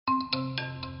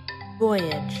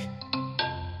Voyage.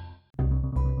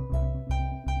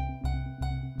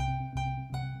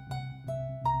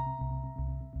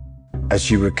 As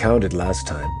she recounted last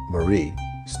time, Marie,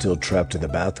 still trapped in the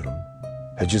bathroom,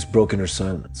 had just broken her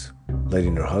silence,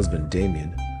 letting her husband,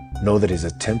 Damien, know that his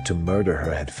attempt to murder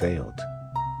her had failed.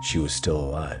 She was still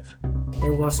alive.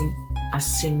 There wasn't a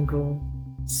single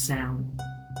sound.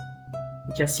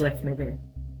 He just left me there.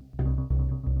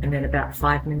 And then about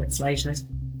 5 minutes later,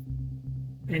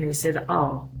 and he said,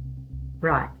 "Oh,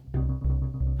 right,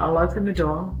 I'll open the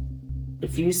door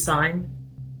if you sign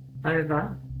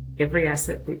over every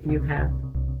asset that you have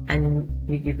and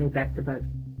you give me back the boat.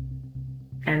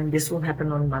 And this will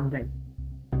happen on Monday.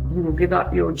 You will give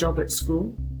up your job at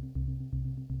school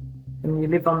and you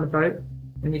live on the boat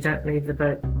and you don't leave the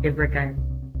boat ever again.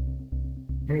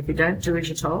 And if you don't do as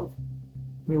you're told,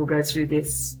 you will go through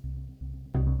this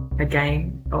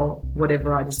again or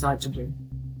whatever I decide to do."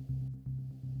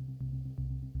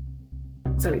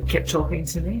 So he kept talking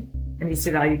to me and he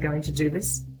said, "Are you going to do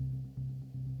this?"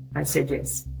 I said,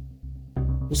 "Yes."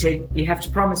 He said, "You have to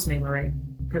promise me, Marie,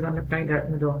 because I'm not going to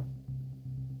open the door."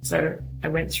 So I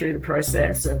went through the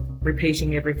process of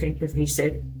repeating everything that he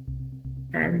said,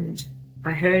 and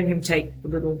I heard him take a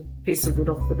little piece of wood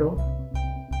off the door,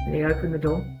 and he opened the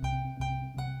door.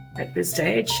 At this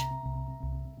stage,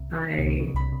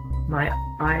 my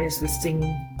eyes were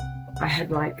stinging. I had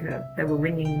they were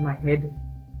ringing in my head.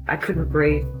 I couldn't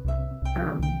breathe.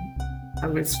 I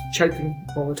was choking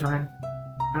all the time,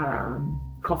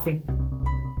 coughing.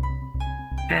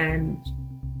 And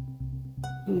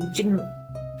he didn't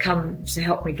come to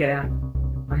help me get out.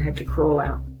 I had to crawl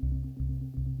out.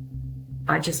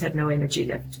 I just had no energy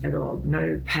left at all,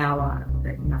 no power,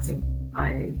 nothing.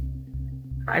 I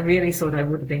really thought I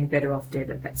would have been better off dead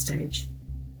at that stage.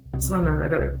 So I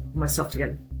got myself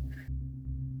together.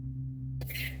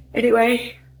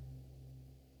 Anyway,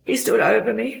 he stood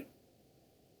over me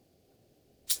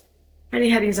and he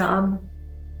had his hand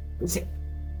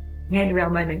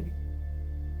around my neck.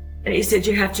 And he said,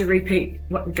 "You have to repeat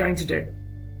what we're going to do."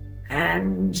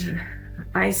 And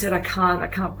I said, I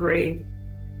can't breathe.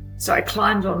 So I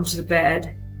climbed onto the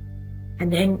bed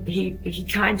and then he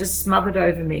kind of smothered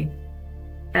over me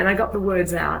and I got the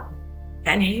words out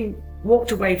and he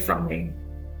walked away from me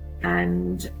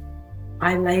and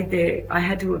I laid there. I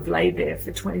had to have laid there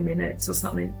for 20 minutes or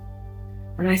something.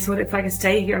 And I thought, if I can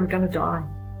stay here, I'm going to die.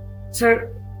 So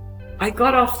I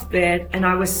got off the bed and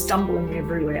I was stumbling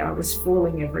everywhere. I was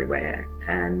falling everywhere.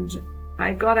 And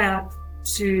I got out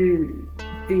to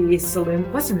the saloon.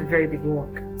 It wasn't a very big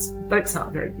walk. Boats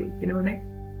aren't very big, you know what I mean?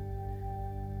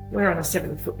 We're on a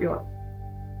 7-foot yacht.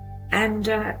 And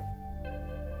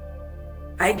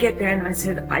I get there and I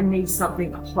said, "I need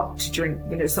something hot to drink,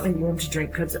 something warm to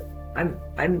drink, because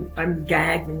I'm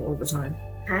gagging all the time."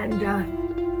 And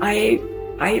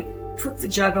I put the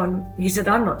jug on. He said,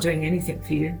 "I'm not doing anything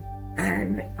for you."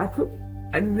 And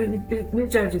I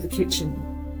moved over to the kitchen,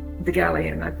 the galley,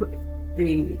 and I put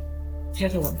the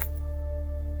kettle on.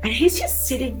 And he's just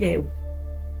sitting there,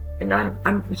 and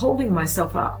I'm holding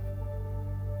myself up.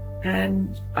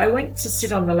 And I went to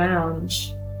sit on the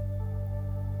lounge,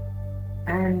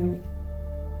 and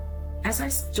as I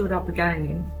stood up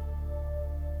again,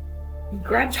 he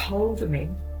grabbed hold of me,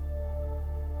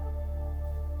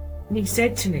 and he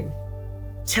said to me,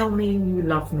 "Tell me you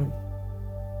love me.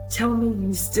 Tell me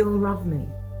you still love me."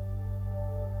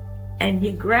 And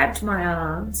he grabbed my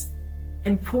arms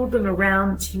and pulled them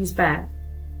around his back,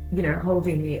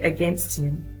 holding me against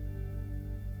him,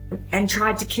 and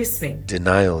tried to kiss me.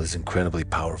 Denial is incredibly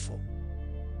powerful.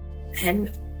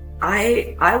 And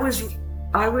I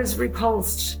was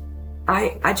repulsed.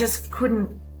 I just couldn't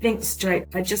think straight.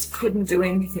 I just couldn't do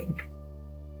anything.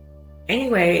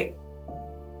 Anyway,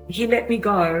 he let me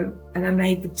go and I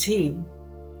made the tea.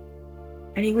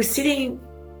 And he was sitting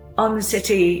on the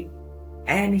settee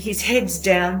and his head's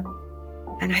down.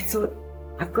 And I thought,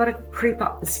 I've got to creep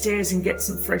up the stairs and get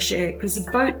some fresh air, because the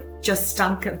boat just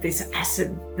stunk of this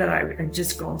acid that I had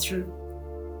just gone through.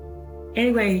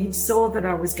 Anyway, he saw that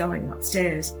I was going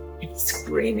upstairs and he's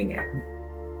screaming at me.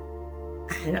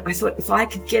 And I thought, if I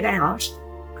could get out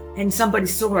and somebody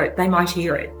saw it, they might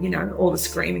hear it, all the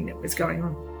screaming that was going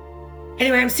on.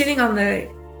 Anyway, I'm sitting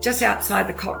just outside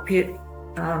the cockpit,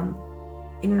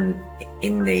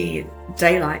 in the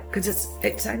daylight, because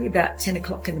it's only about 10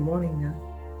 o'clock in the morning now.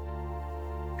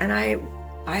 And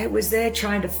I was there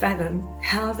trying to fathom,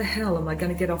 how the hell am I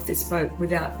going to get off this boat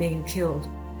without being killed?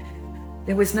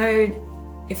 There was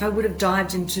if I would have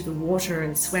dived into the water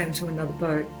and swam to another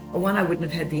boat, one, I wouldn't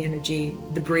have had the energy,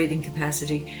 the breathing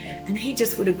capacity, and he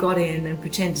just would have got in and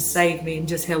pretended to save me and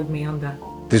just held me under.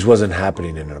 This wasn't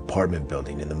happening in an apartment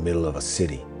building in the middle of a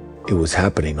city. It was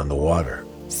happening on the water.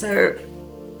 So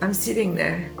I'm sitting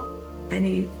there, and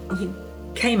he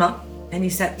came up and he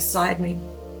sat beside me.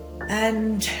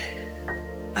 And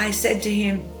I said to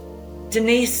him,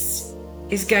 Denise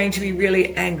is going to be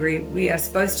really angry. We are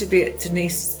supposed to be at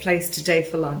Denise's place today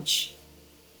for lunch.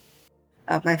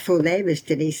 My full name is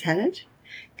Denise Hannett,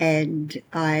 and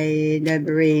I know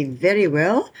Marie very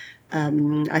well.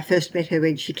 I first met her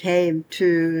when she came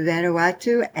to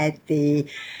Vanuatu at the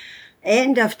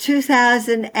end of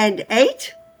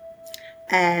 2008,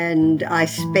 and I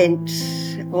spent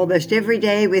almost every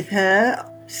day with her,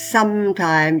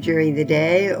 sometime during the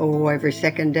day or every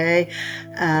second day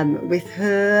with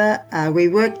her. We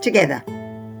worked together.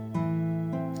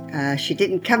 She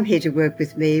didn't come here to work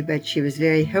with me, but she was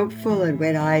very helpful, and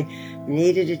when I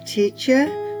needed a teacher,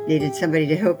 needed somebody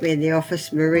to help me in the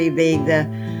office, Marie being the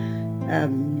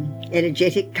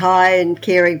energetic, kind,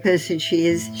 caring person she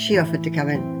is, she offered to come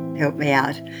and help me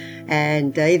out.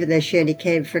 And even though she only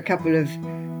came for a couple of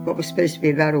what was supposed to be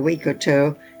about a week or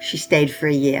two, she stayed for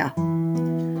a year,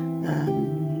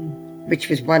 which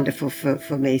was wonderful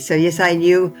for me. So yes, I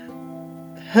knew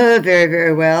her very,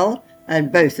 very well,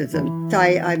 and both of them.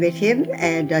 I met him,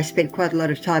 and I spent quite a lot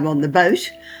of time on the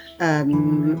boat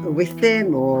with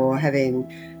them, or having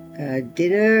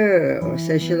dinner, or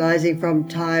socializing from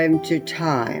time to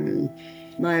time.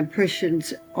 My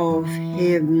impressions of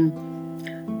him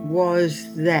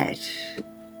was that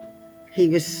he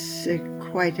was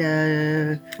quite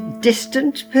a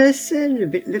distant person, a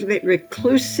little bit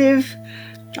reclusive.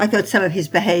 I thought some of his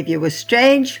behaviour was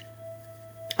strange.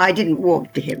 I didn't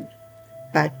walk to him,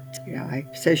 but I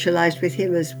socialised with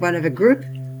him as one of a group.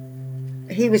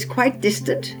 He was quite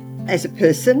distant as a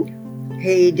person.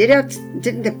 He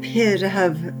didn't appear to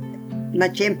have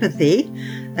much empathy,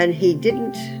 and he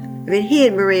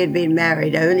and Marie had been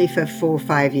married only for 4 or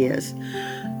 5 years.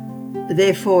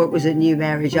 Therefore, it was a new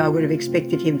marriage. I would have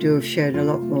expected him to have shown a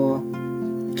lot more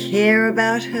care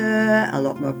about her, a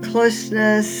lot more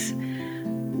closeness.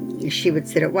 She would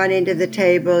sit at one end of the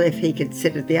table. If he could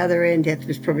sit at the other end, that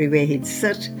was probably where he'd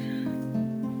sit.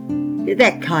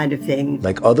 That kind of thing.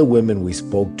 Like other women we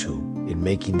spoke to in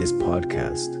making this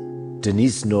podcast,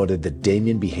 Denise noted that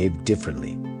Damien behaved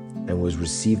differently and was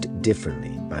received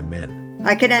differently by men.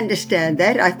 I can understand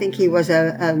that. I think he was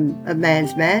a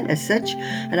man's man as such.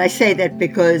 And I say that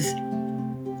because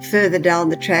further down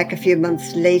the track, a few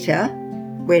months later,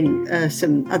 when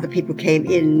some other people came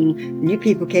in, new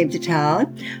people came to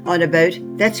town on a boat,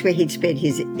 that's where he'd spend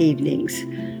his evenings,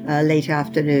 late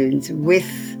afternoons, with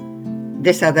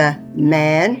this other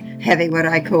man, having what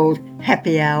I called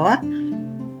happy hour.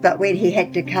 But when he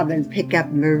had to come and pick up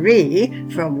Marie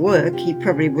from work, he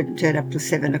probably wouldn't turn up till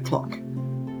 7 o'clock.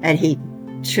 And he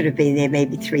should have been there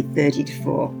maybe 3:30 to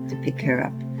 4 to pick her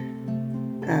up.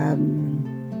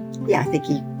 I think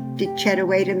he did chat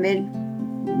away to men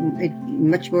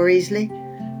much more easily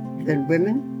than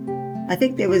women. I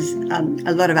think there was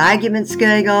a lot of arguments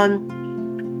going on.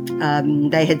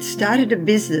 They had started a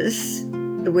business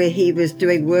where he was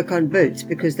doing work on boats,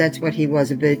 because that's what he was,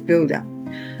 a boat builder.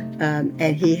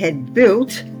 And he had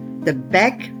built the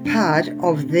back part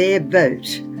of their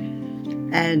boat.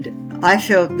 And I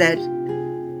felt that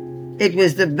it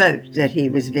was the boat that he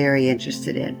was very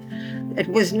interested in. It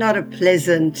was not a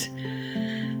pleasant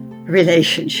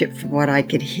relationship from what I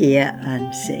could hear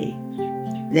and see.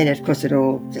 Then, of course, it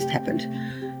all just happened.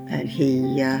 And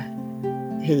he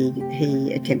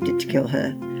attempted to kill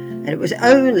her. And it was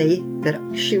only that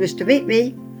she was to meet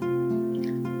me.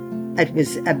 It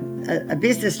was a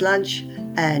business lunch,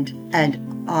 and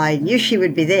I knew she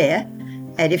would be there,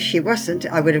 and if she wasn't,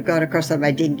 I would have gone across on my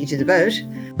dinghy to the boat.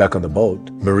 Back on the boat,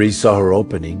 Marie saw her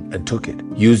opening and took it,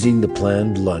 using the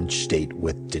planned lunch date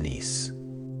with Denise.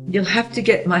 You'll have to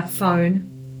get my phone,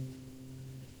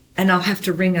 and I'll have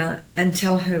to ring her and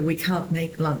tell her we can't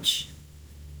make lunch.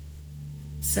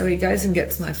 So he goes and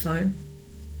gets my phone,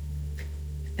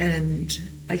 and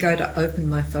I go to open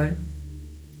my phone,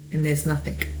 and there's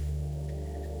nothing.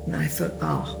 And I thought,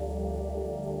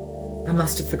 I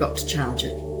must have forgot to charge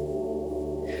it.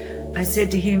 I said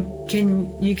to him,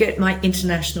 can you get my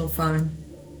international phone?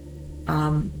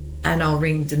 And I'll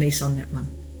ring Denise on that one.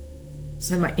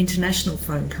 So my international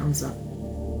phone comes up.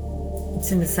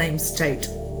 It's in the same state.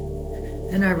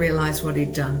 And I realised what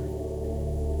he'd done.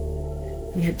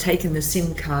 He had taken the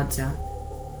SIM cards out.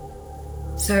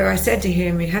 So I said to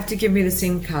him, you have to give me the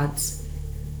SIM cards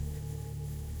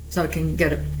so I can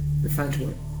get the phone to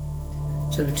work.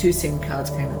 So the 2 SIM cards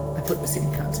came up. I put the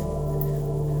SIM cards in.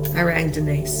 I rang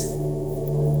Denise.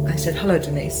 I said, hello,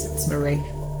 Denise, it's Marie.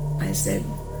 I said,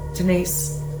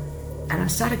 Denise, and I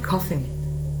started coughing.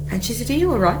 And she said, "Are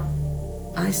you all right?"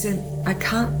 I said, "I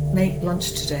can't make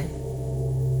lunch today."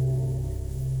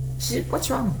 She said, "What's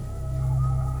wrong?"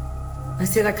 I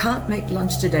said, "I can't make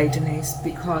lunch today, Denise,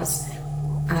 because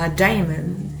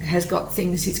Damon has got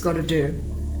things he's got to do."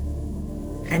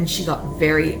 And she got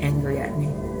very angry at me.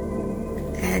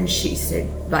 And she said,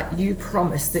 "But you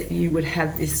promised that you would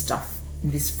have this stuff,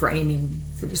 this framing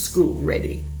for the school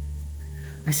ready."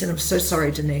 I said, "I'm so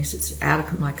sorry, Denise, it's out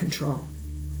of my control."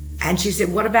 And she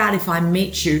said, "What about if I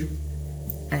meet you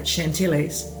at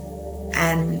Chantilly's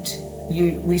and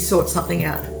we sort something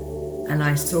out?" And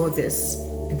I saw this,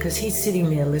 because he's sitting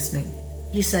there listening.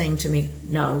 He's saying to me,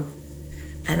 "No."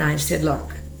 And I said, "Look,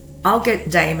 I'll get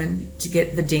Damon to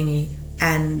get the dinghy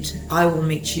and I will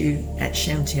meet you at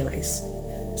Chantilly's."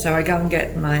 So I go and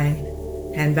get my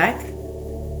handbag.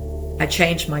 I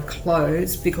change my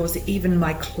clothes, because even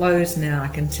my clothes now, I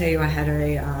can tell you, I had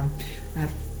a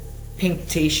pink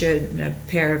t-shirt and a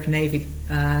pair of navy,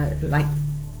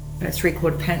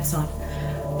 three-quarter pants on.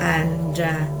 And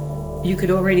you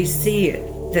could already see it,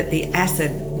 that the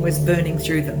acid was burning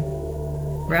through them,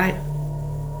 right?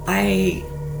 I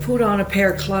put on a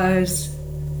pair of clothes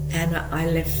and I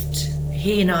left.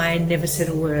 He and I never said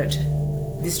a word.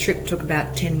 This trip took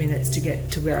about 10 minutes to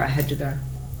get to where I had to go.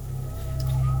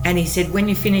 And he said, "When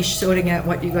you finish sorting out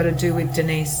what you got to do with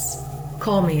Denise,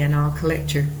 call me and I'll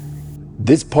collect you."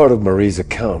 This part of Marie's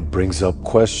account brings up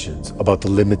questions about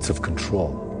the limits of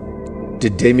control.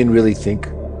 Did Damien really think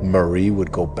Marie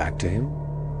would go back to him?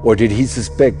 Or did he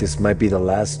suspect this might be the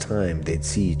last time they'd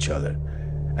see each other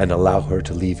and allow her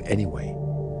to leave anyway?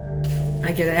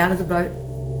 I get out of the boat,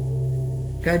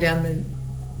 go down the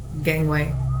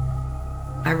gangway.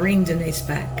 I ring Denise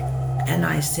back and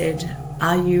I said,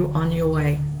 "Are you on your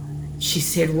way?" She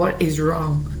said, "What is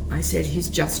wrong?" I said, "He's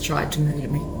just tried to murder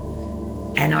me."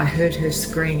 And I heard her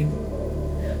scream.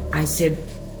 I said,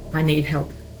 "I need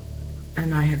help."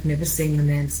 And I have never seen the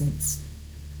man since.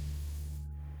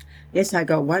 Yes, I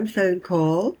got one phone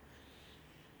call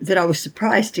that I was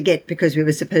surprised to get, because we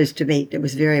were supposed to meet. It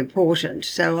was very important.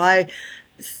 So I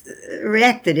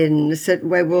reacted in a certain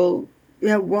way. "Well,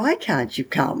 why can't you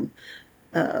come?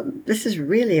 This is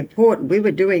really important. We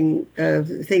were doing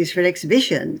things for an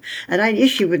exhibition, and I knew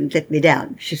she wouldn't let me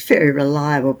down. She's a very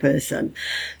reliable person."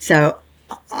 So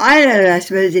I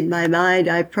suppose in my mind,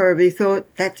 I probably thought,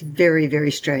 that's very,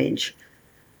 very strange.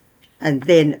 And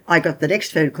then I got the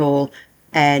next phone call,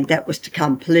 and that was to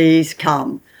come. "Please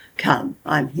come,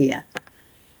 I'm here."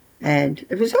 And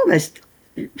it was almost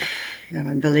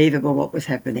unbelievable what was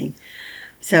happening.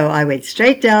 So I went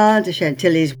straight down to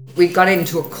Chantilly's. We got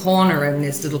into a corner in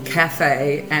this little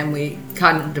cafe and we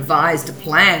kind of devised a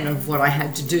plan of what I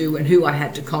had to do and who I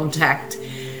had to contact,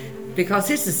 because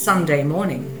this is Sunday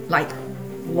morning, like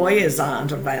lawyers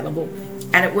aren't available.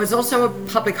 And it was also a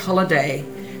public holiday.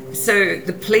 So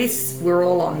the police were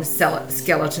all on the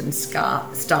skeleton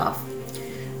staff.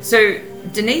 So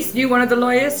Denise knew one of the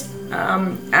lawyers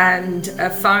and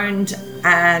phoned,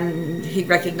 and he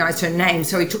recognised her name,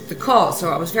 so he took the call.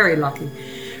 So I was very lucky.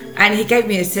 And he gave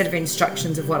me a set of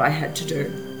instructions of what I had to do.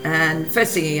 And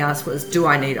first thing he asked was, "Do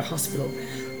I need a hospital?"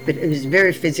 But it was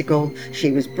very physical.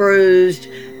 She was bruised,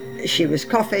 she was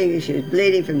coughing, she was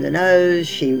bleeding from the nose,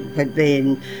 she had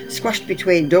been squashed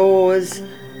between doors.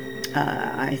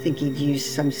 I think he'd used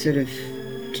some sort of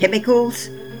chemicals.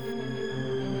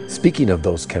 Speaking of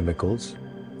those chemicals,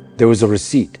 there was a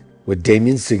receipt with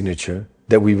Damien's signature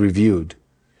that we reviewed,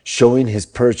 showing his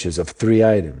purchase of 3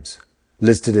 items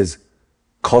listed as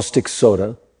caustic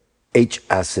soda,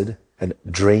 H-acid, and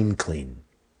drain clean.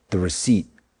 The receipt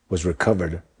was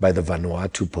recovered by the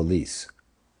Vanuatu police.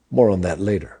 More on that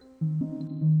later.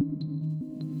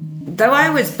 Though I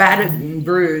was battered and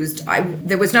bruised,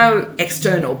 there was no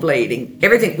external bleeding.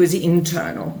 Everything was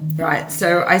internal, right?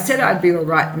 So I said I'd be all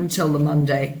right until the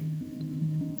Monday.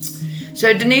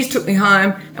 So Denise took me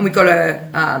home, and we got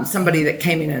somebody that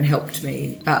came in and helped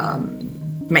me,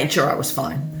 made sure I was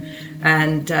fine.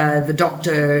 And the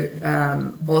doctor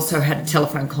also had a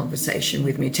telephone conversation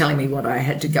with me, telling me what I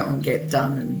had to go and get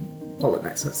done and all of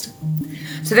that sort of stuff.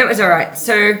 So that was all right.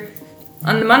 So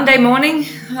on the Monday morning,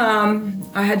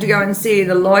 I had to go and see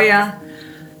the lawyer.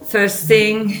 First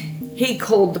thing, he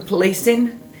called the police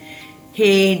in.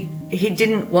 He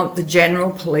didn't want the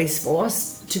general police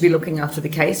force to be looking after the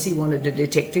case. He wanted a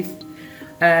detective,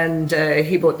 and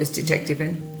he brought this detective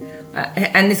in.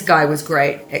 And this guy was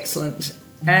great, excellent.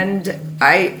 And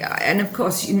of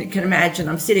course you can imagine,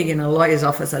 I'm sitting in a lawyer's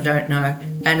office I don't know,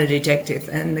 and a detective,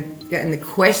 and the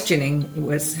questioning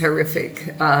was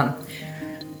horrific.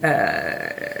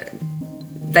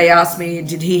 they asked me,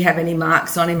 did he have any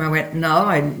marks on him? I went, no,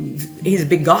 he's a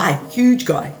big guy, huge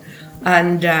guy.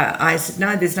 And I said,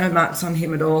 no, there's no marks on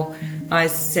him at all. I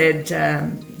said,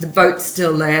 the boat's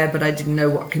still there, but I didn't know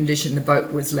what condition the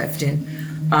boat was left in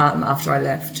after I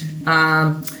left.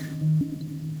 I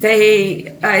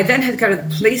then had to go to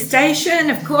the police station.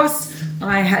 Of course,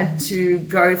 I had to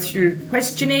go through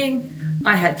questioning.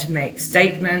 I had to make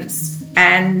statements,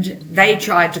 and they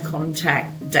tried to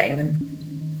contact Damon.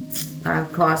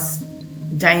 Of course,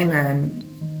 Damon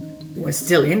was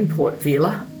still in Port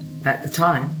Vila at the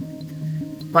time,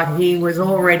 but he was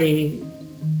already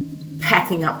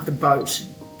packing up the boat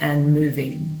and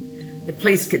moving. The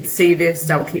police could see this,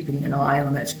 they were keeping an eye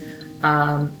on it,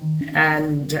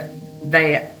 and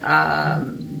they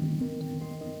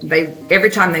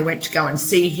every time they went to go and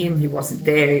see him, he wasn't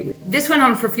there. This went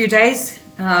on for a few days,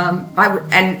 and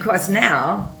of course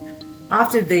now,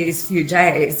 after these few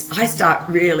days, I start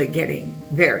really getting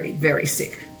very, very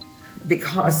sick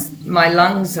because my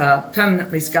lungs are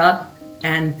permanently scarred.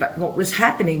 But what was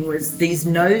happening was these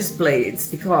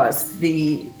nosebleeds because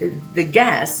the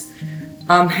gas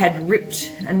had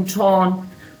ripped and torn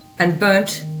and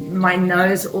burnt my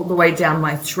nose all the way down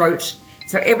my throat.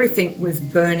 So everything was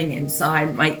burning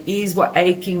inside. My ears were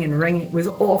aching and ringing. It was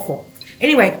awful.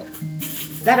 Anyway,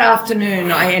 that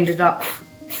afternoon I ended up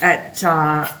at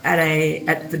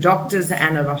the doctor's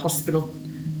and at a hospital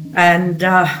and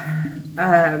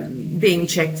being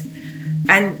checked.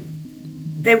 And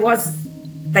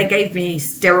they gave me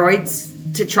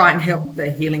steroids to try and help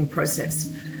the healing process.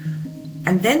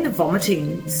 And then the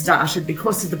vomiting started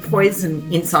because of the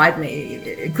poison inside me.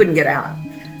 It couldn't get out.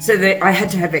 So I had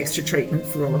to have extra treatment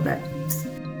for all of that.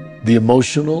 The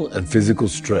emotional and physical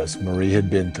stress Marie had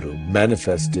been through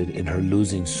manifested in her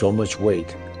losing so much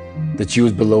weight that she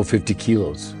was below 50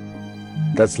 kilos.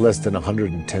 That's less than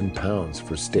 110 pounds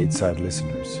for stateside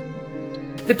listeners.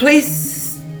 The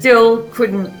police still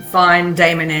couldn't find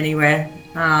Damon anywhere.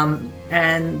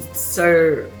 And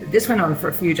so this went on for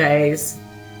a few days.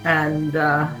 And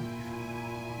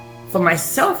for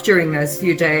myself during those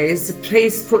few days, the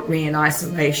police put me in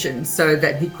isolation so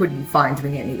that he couldn't find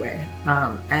me anywhere.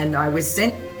 And I was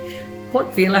sent.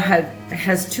 Port Vila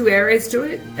has two areas to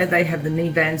it. They have the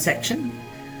Nivan section,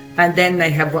 and then they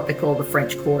have what they call the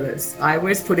French quarters. I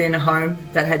was put in a home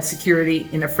that had security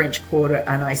in a French quarter,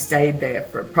 and I stayed there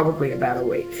for probably about a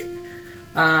week.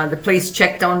 The police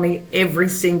checked on me every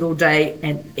single day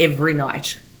and every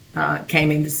night.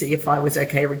 Came in to see if I was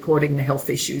okay, recording the health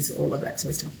issues, all of that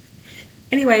sort of stuff.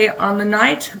 Anyway, on the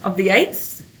night of the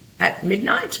 8th at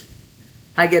midnight,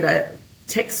 I get a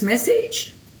text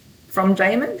message from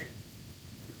Damon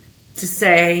to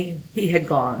say he had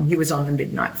gone. He was on the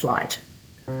midnight flight.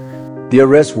 The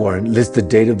arrest warrant lists the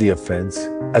date of the offense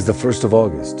as the 1st of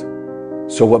August.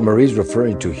 So what Marie's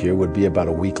referring to here would be about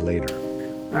a week later.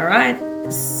 All right.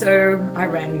 So I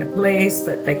rang the police,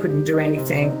 but they couldn't do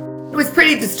anything. It was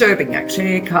pretty disturbing,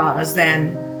 actually, because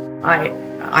then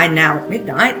I now at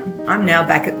midnight, I'm now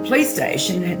back at the police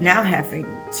station, now having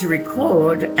to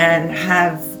record and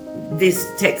have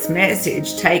this text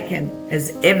message taken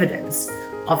as evidence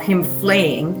of him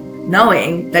fleeing,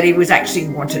 knowing that he was actually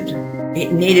wanted.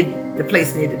 The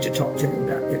police needed to talk to him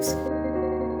about this.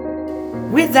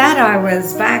 With that, I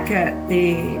was back at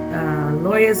the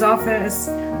lawyer's office.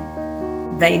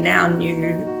 They now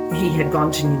knew he had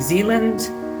gone to New Zealand.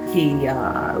 He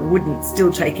wouldn't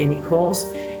still take any calls.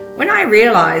 When I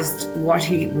realised what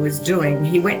he was doing,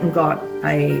 he went and got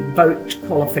a boat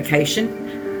qualification,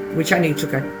 which only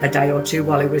took a day or two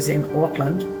while he was in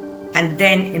Auckland. And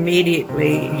then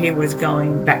immediately he was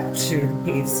going back to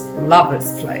his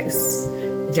lover's place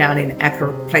down in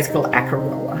a place called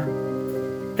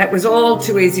Akaroa. That was all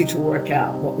too easy to work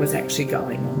out what was actually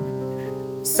going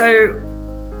on. So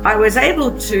I was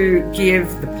able to give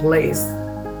the police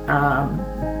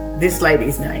this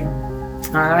lady's name,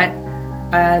 all right?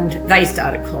 And they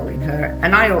started calling her.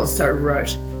 And I also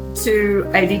wrote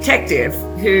to a detective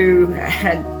who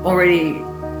had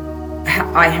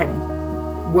I had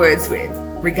words with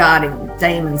regarding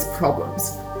Damon's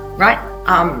problems, right?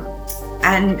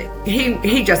 And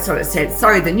he just sort of said,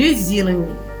 sorry, the New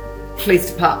Zealand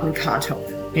Police Department can't help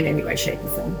in any way, shape or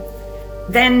form.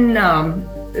 Then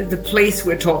the police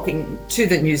were talking to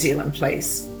the New Zealand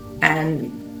police,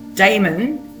 and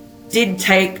Damon did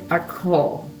take a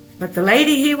call. But the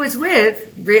lady he was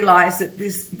with realised that the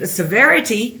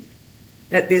severity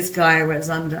that this guy was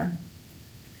under.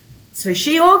 So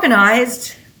she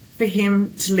organised for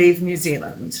him to leave New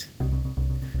Zealand.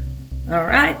 All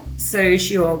right, so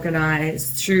she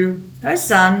organised through her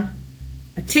son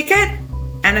a ticket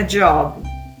and a job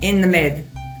in the Med.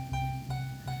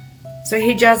 So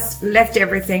he just left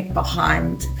everything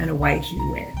behind and away he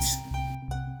went.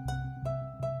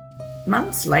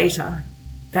 Months later,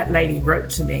 that lady wrote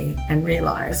to me and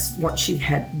realised what she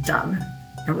had done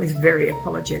and was very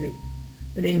apologetic.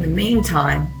 But in the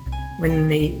meantime, when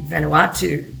the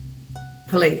Vanuatu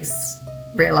police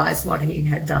realised what he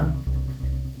had done,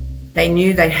 they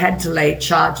knew they had to lay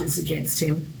charges against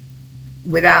him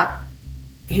without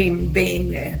him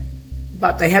being there.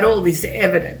 But they had all this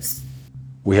evidence.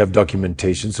 We have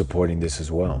documentation supporting this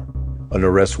as well. An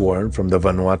arrest warrant from the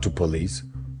Vanuatu police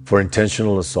for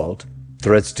intentional assault,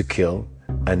 threats to kill,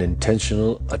 and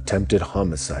intentional attempted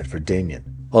homicide for Damien.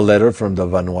 A letter from the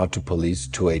Vanuatu police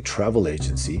to a travel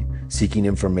agency seeking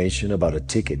information about a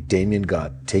ticket Damien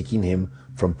got taking him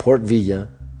from Port Vila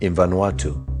in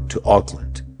Vanuatu to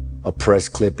Auckland. A press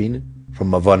clipping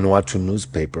from a Vanuatu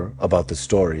newspaper about the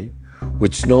story,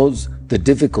 which notes the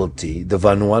difficulty the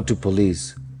Vanuatu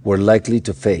police were likely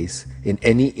to face in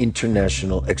any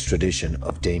international extradition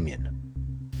of Damien.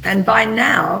 And by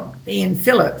now, Ian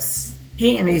Phillips,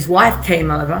 he and his wife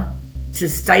came over to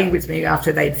stay with me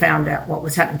after they'd found out what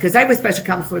was happening, because they were supposed to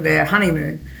come for their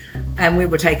honeymoon and we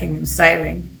were taking them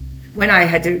sailing. When I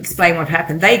had to explain what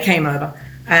happened, they came over,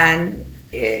 and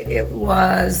it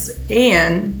was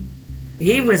Ian.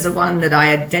 He was the one that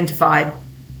I identified.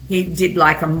 He did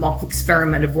like a mock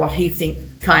experiment of what he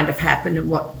think kind of happened and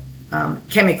what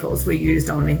chemicals were used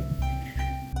on me.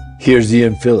 Here's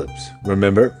Ian Phillips,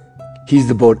 remember? He's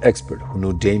the boat expert who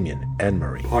knew Damien and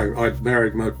Marie. I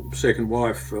married my second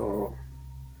wife a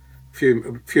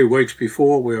few weeks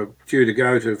before. We were due to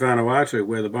go to Vanuatu,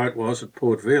 where the boat was at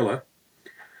Port Vila,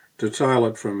 to sail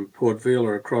it from Port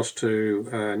Vila across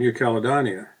to New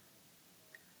Caledonia.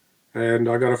 And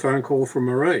I got a phone call from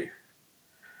Marie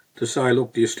to say,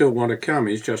 look, do you still want to come?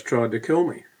 He's just tried to kill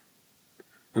me.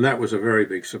 And that was a very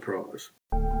big surprise.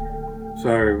 So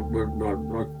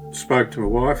I spoke to my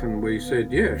wife and we said,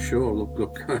 yeah, sure,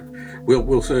 look,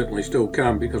 we'll certainly still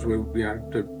come, because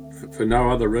for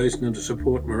no other reason than to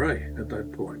support Marie at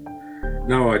that point.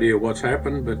 No idea what's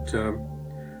happened, but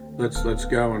let's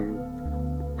go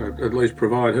and at least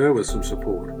provide her with some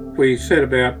support. We set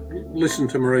about listen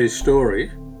to Marie's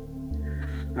story,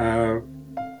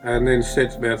 and then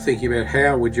set about thinking about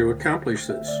how would you accomplish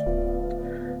this.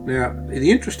 Now,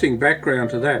 the interesting background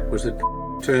to that was that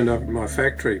turned up in my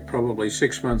factory probably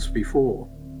 6 months before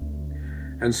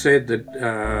and said that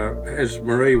as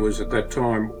Marie was at that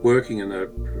time working in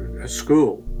a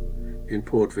school in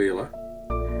Port Vila,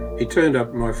 he turned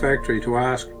up in my factory to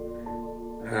ask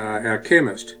our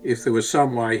chemist if there was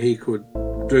some way he could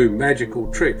do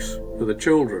magical tricks for the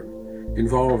children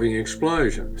involving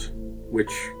explosions,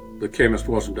 which the chemist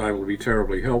wasn't able to be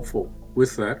terribly helpful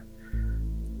with that,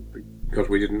 because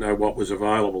we didn't know what was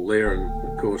available there, and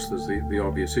of course there's the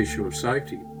obvious issue of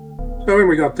safety. So when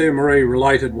we got there, Marie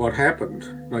related what happened,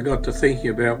 and I got to thinking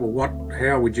about, well,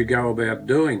 how would you go about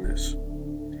doing this?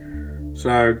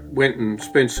 So went and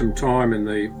spent some time in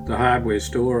the hardware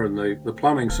store and the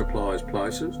plumbing supplies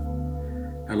places,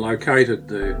 and located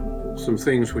some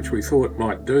things which we thought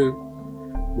might do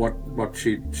what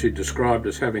she described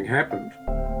as having happened.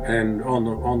 And on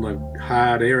the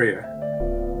hard area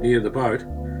near the boat,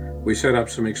 we set up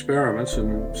some experiments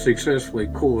and successfully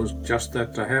caused just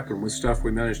that to happen with stuff we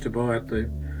managed to buy at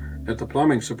the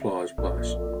plumbing supplies place.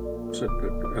 So,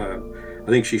 I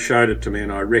think she showed it to me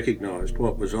and I recognised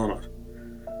what was on it.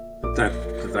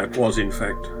 That was in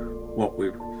fact what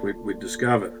we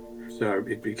discovered. So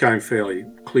it became fairly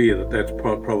clear that that's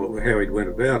probably how he went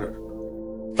about it.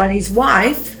 But his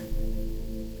wife,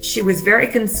 she was very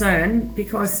concerned,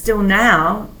 because still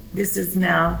now, this is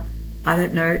now, I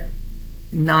don't know,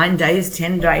 9 days,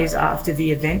 10 days after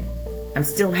the event, I'm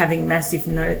still having massive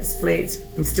nosebleeds.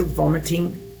 I'm still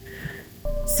vomiting.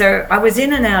 So I was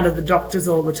in and out of the doctors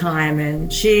all the time,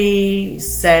 and she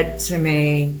said to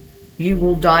me, you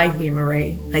will die here,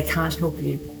 Marie. They can't help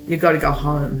you. You've got to go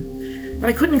home. But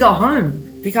I couldn't go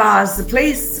home because the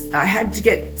police, I had to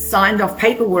get signed off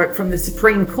paperwork from the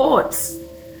Supreme Courts.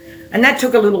 And that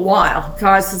took a little while,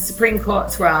 because the Supreme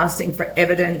Courts were asking for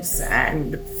evidence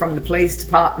and from the police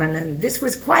department, and this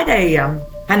was quite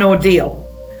an ordeal,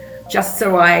 just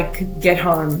so I could get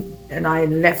home. And I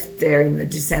left there in the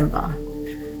December.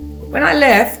 When I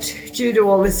left, due to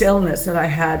all this illness that I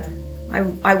had,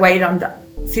 I weighed under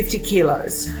 50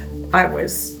 kilos. I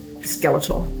was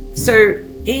skeletal. So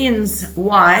Ian's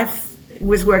wife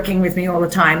was working with me all the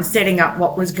time, setting up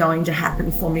what was going to happen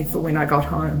for me for when I got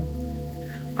home.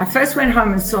 I first went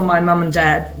home and saw my mum and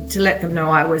dad to let them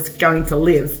know I was going to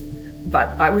live, but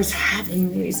I was having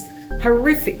these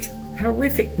horrific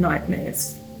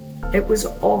nightmares. It was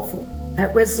awful.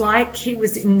 It was like he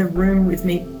was in the room with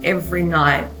me every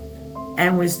night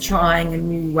and was trying a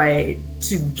new way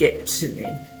to get to me.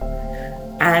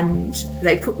 And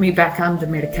they put me back under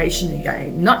medication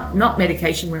again. Not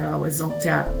medication where I was knocked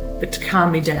out, but to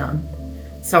calm me down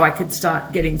so I could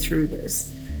start getting through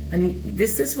this. And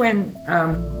this is when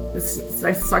the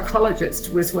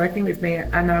psychologist was working with me,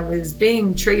 and I was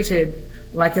being treated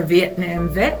like a Vietnam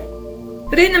vet.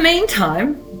 But in the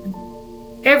meantime,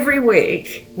 every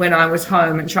week when I was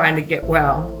home and trying to get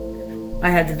well, I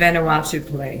had the Vanuatu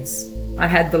police, I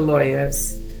had the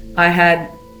lawyers, I had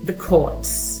the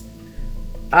courts,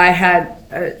 I had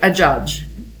a judge,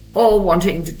 all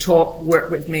wanting to talk, work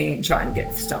with me and try and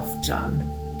get stuff done.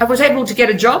 I was able to get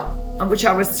a job, which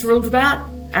I was thrilled about.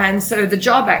 And so the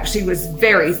job actually was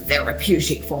very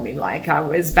therapeutic for me. Like, I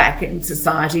was back in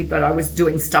society, but I was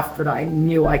doing stuff that I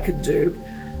knew I could do.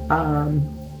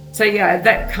 So yeah,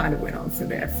 that kind of went on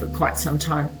for quite some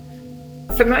time.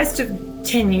 For most of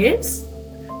 10 years,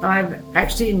 I've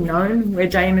actually known where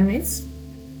Damon is.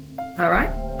 All right,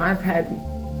 I've had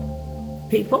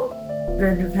people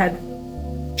that have had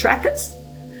trackers.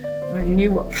 I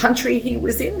knew what country he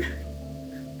was in.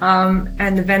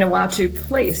 And the Vanuatu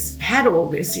police had all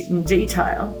this in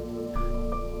detail,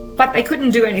 but they couldn't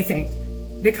do anything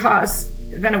because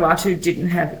Vanuatu didn't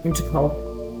have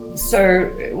Interpol.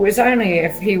 So it was only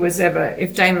if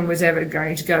Damon was ever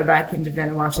going to go back into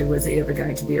Vanuatu was he ever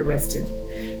going to be arrested,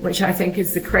 which I think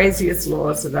is the craziest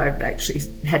laws that I've actually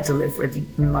had to live with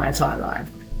in my entire life.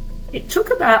 It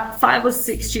took about 5 or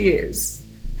 6 years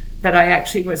that I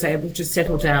actually was able to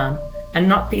settle down and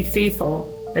not be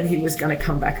fearful that he was going to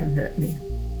come back and hurt me.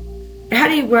 How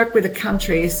do you work with a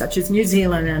country such as New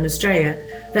Zealand and Australia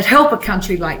that help a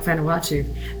country like Vanuatu,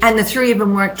 and the three of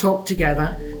them won't talk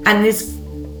together? And this,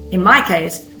 in my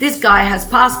case, this guy has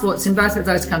passports in both of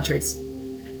those countries,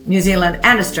 New Zealand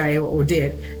and Australia, or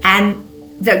did, and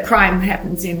the crime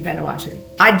happens in Vanuatu.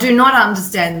 I do not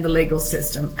understand the legal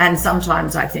system, and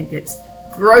sometimes I think it's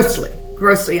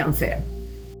grossly unfair.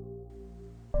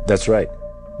 That's right.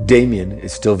 Damien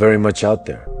is still very much out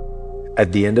there.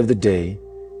 At the end of the day,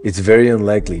 it's very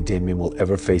unlikely Damien will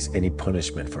ever face any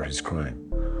punishment for his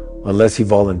crime, unless he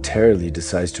voluntarily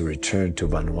decides to return to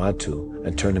Vanuatu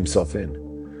and turn himself in.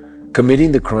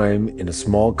 Committing the crime in a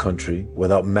small country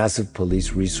without massive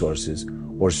police resources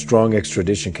or strong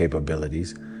extradition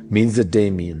capabilities means that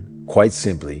Damien, quite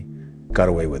simply, got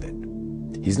away with it.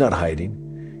 He's not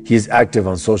hiding. He is active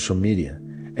on social media,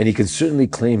 and he can certainly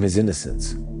claim his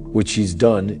innocence, which he's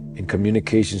done in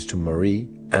communications to Marie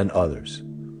and others.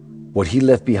 What he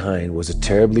left behind was a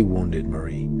terribly wounded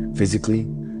Marie, physically,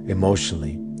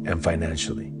 emotionally, and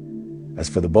financially. As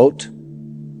for the boat,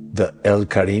 the El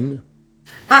Karim,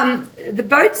 the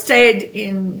boat stayed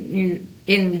in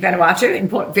Vanuatu, in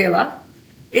Port Vila.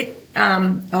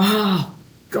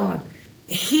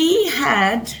 He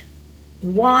had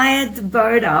wired the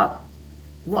boat up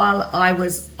while I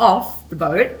was off the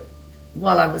boat,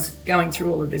 while I was going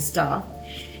through all of this stuff.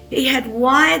 He had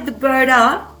wired the boat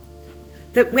up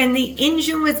that when the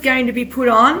engine was going to be put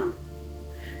on,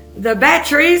 the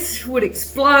batteries would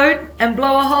explode and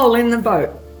blow a hole in the boat.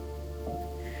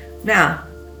 Now,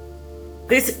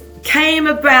 this came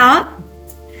about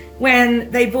when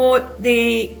they brought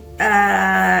the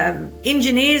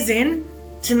engineers in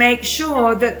to make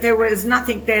sure that there was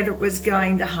nothing there that was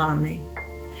going to harm me.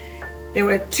 There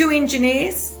were 2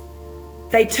 engineers.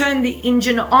 They turned the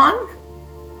engine on.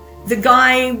 The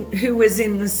guy who was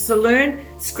in the saloon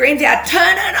screamed out,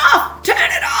 "Turn it off, turn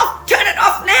it off, turn it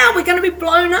off now, we're going to be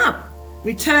blown up."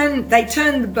 They turned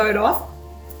the boat off,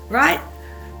 right?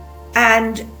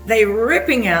 And they're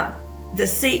ripping out the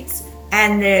seats,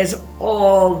 and there's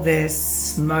all this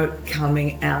smoke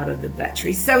coming out of the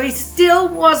battery. So he still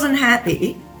wasn't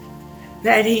happy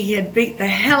that he had beat the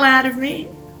hell out of me,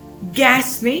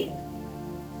 gassed me.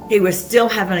 He was still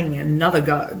having another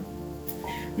go.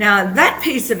 Now, that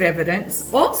piece of evidence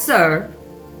also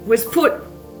was put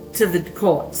to the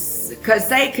courts because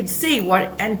they could see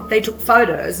what, and they took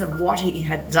photos of what he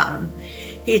had done.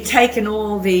 He had taken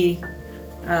all the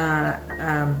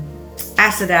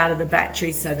acid out of the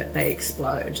battery so that they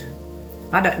explode.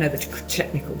 I don't know the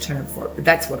technical term for it, but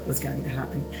that's what was going to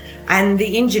happen. And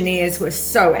the engineers were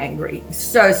so angry,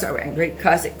 so angry,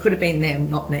 because it could have been them,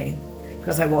 not me,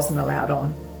 because I wasn't allowed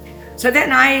on. So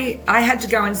then I had to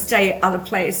go and stay at other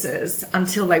places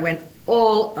until they went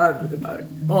all over the boat.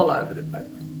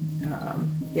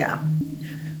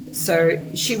 So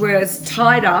she was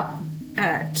tied up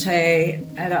at a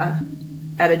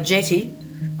jetty,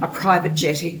 a private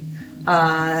jetty,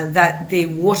 that the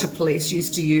water police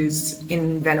used to use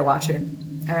in Vanuatu,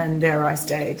 and there I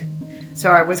stayed.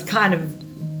 So I was kind of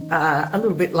a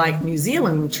little bit like New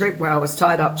Zealand trip where I was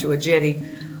tied up to a jetty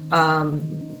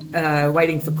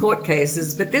waiting for court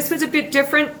cases. But this was a bit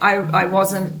different. I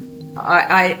was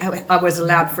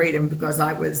allowed freedom because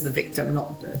I was the victim,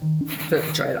 not the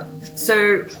perpetrator.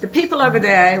 So the people over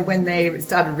there, when they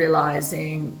started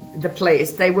realizing the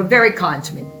police, they were very kind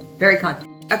to me, very kind.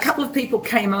 A couple of people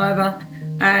came over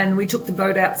and we took the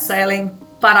boat out sailing,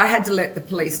 but I had to let the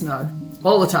police know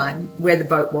all the time where the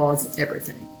boat was,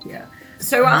 everything. Yeah.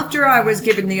 So after I was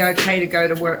given the okay to go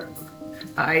to work,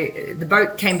 the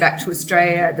boat came back to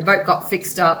Australia, the boat got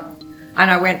fixed up,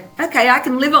 and I went, okay, I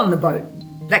can live on the boat.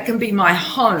 That can be my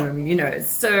home, you know.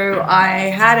 So I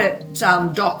had it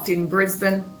docked in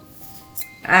Brisbane,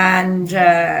 and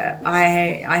there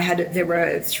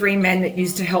were 3 men that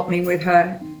used to help me with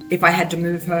her if I had to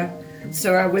move her.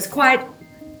 So I was quite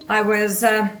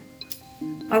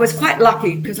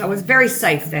lucky because I was very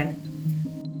safe then.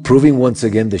 Proving once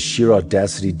again the sheer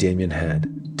audacity Damien had.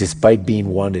 Despite being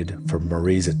wanted for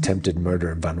Marie's attempted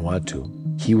murder in Vanuatu,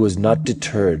 he was not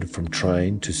deterred from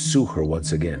trying to sue her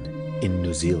once again in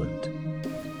New Zealand.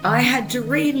 I had to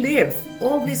relive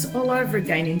all this all over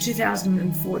again in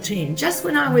 2014, just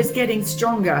when I was getting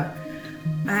stronger.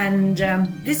 And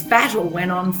this battle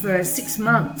went on for 6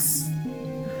 months.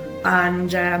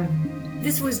 And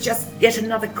this was just yet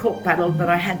another court battle that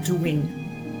I had to win.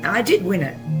 And I did win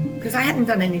it, because I hadn't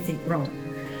done anything wrong.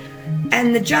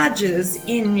 And the judges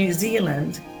in New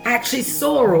Zealand actually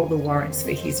saw all the warrants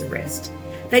for his arrest.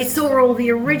 They saw all the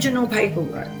original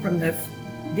paperwork from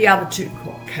the other 2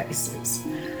 court cases.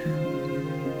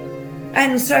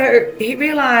 And so he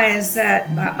realized that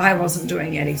I wasn't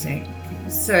doing anything.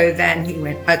 So then he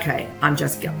went, okay, I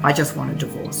just want a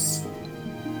divorce.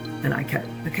 And I go,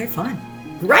 okay, fine,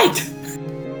 great.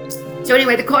 So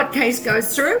anyway, the court case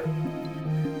goes through.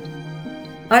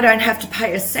 I don't have to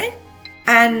pay a cent.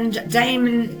 And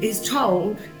Damien is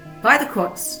told by the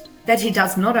courts that he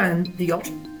does not own the yacht.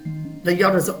 The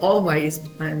yacht is always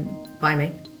owned by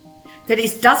me. That he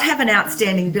does have an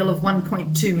outstanding bill of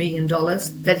 $1.2 million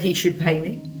that he should pay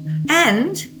me.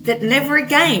 And that never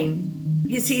again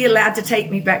is he allowed to take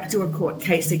me back to a court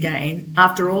case again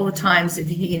after all the times that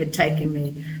he had taken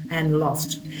me and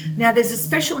lost. Now, there's a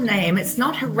special name. It's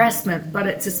not harassment, but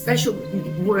it's a special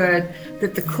word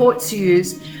that the courts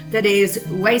use that is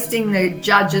wasting the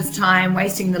judge's time,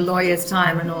 wasting the lawyer's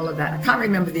time and all of that. I can't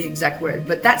remember the exact word,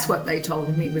 but that's what they told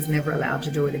him. He was never allowed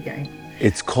to do it again.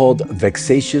 It's called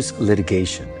vexatious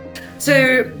litigation.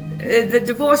 So the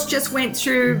divorce just went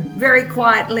through very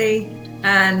quietly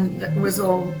and it was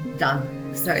all done.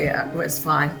 So yeah, it was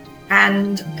fine.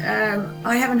 And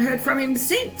I haven't heard from him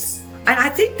since. And I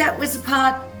think that was the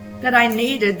part that I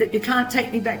needed, that you can't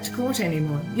take me back to court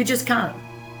anymore. You just can't.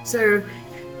 So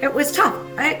it was tough.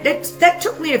 That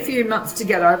took me a few months to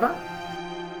get over.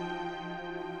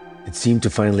 It seemed to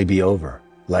finally be over.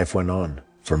 Life went on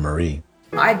for Marie.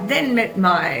 I then met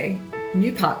my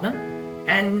new partner,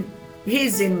 and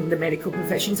he's in the medical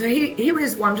profession. So he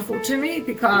was wonderful to me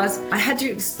because I had to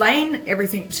explain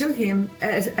everything to him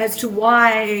as to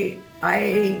why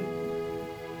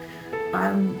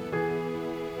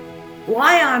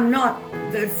I'm not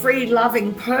the free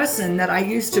loving person that I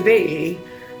used to be.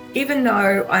 Even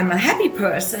though I'm a happy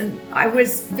person, I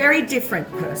was a very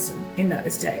different person in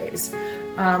those days.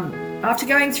 After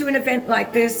going through an event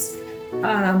like this,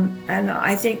 and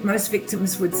I think most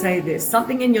victims would say this,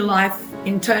 something in your life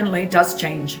internally does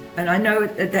change. And I know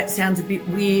that sounds a bit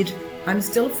weird. I'm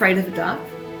still afraid of the dark.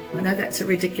 I know that's a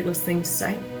ridiculous thing to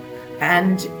say.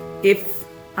 And if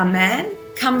a man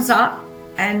comes up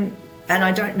and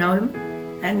I don't know him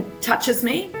and touches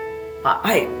me,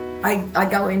 I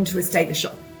go into a state of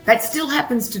shock. That still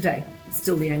happens today. It's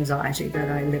still the anxiety that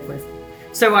I live with.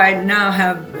 So I now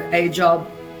have a job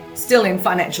still in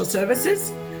financial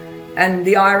services. And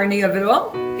the irony of it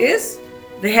all is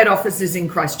the head office is in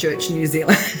Christchurch, New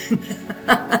Zealand.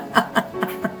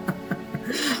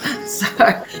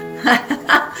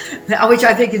 Which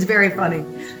I think is very funny.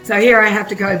 So here I have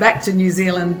to go back to New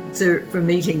Zealand for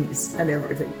meetings and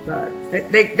everything. But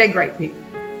they're great people.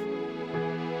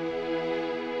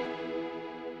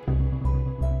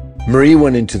 Marie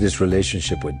went into this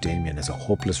relationship with Damien as a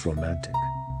hopeless romantic,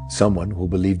 someone who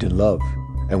believed in love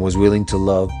and was willing to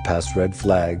love past red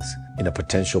flags in a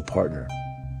potential partner.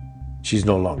 She's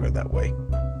no longer that way.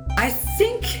 I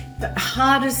think the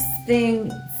hardest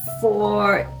thing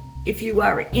for if you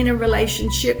are in a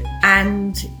relationship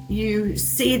and you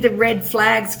see the red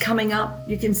flags coming up,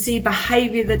 you can see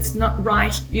behavior that's not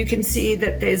right, you can see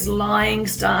that there's lying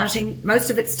starting. Most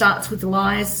of it starts with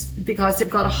lies because they've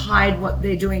got to hide what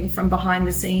they're doing from behind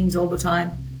the scenes all the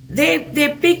time.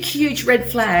 They're big, huge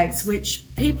red flags which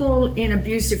people in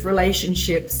abusive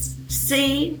relationships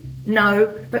see,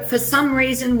 know, but for some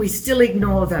reason we still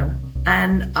ignore them.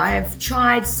 And I've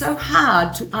tried so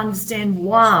hard to understand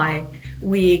why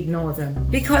we ignore them,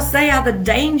 because they are the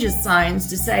danger signs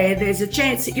to say there's a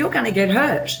chance that you're going to get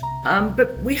hurt.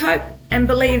 But we hope and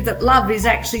believe that love is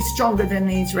actually stronger than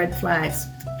these red flags.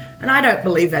 And I don't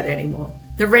believe that anymore.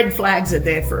 The red flags are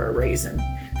there for a reason.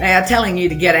 They are telling you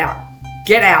to get out.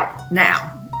 Get out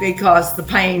now, because the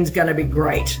pain's going to be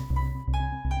great.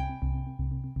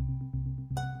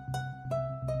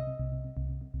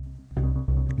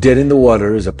 Dead in the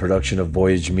Water is a production of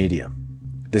Voyage Media.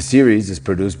 The series is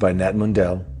produced by Nat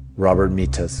Mundell, Robert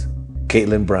Mitas,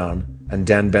 Caitlin Brown, and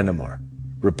Dan Benamor.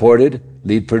 Reported,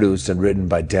 lead produced, and written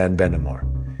by Dan Benamor.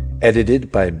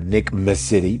 Edited by Nick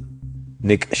Mesiti,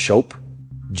 Nick Shope,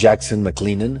 Jackson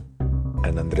McLeenan,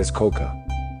 and Andres Coca.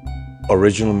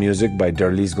 Original music by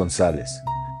Darlise Gonzalez.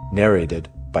 Narrated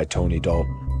by Tony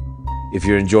Dalton. If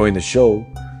you're enjoying the show,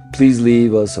 please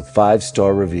leave us a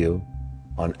 5-star review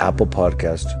on Apple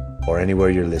Podcast or anywhere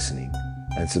you're listening,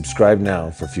 and subscribe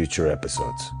now for future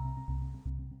episodes.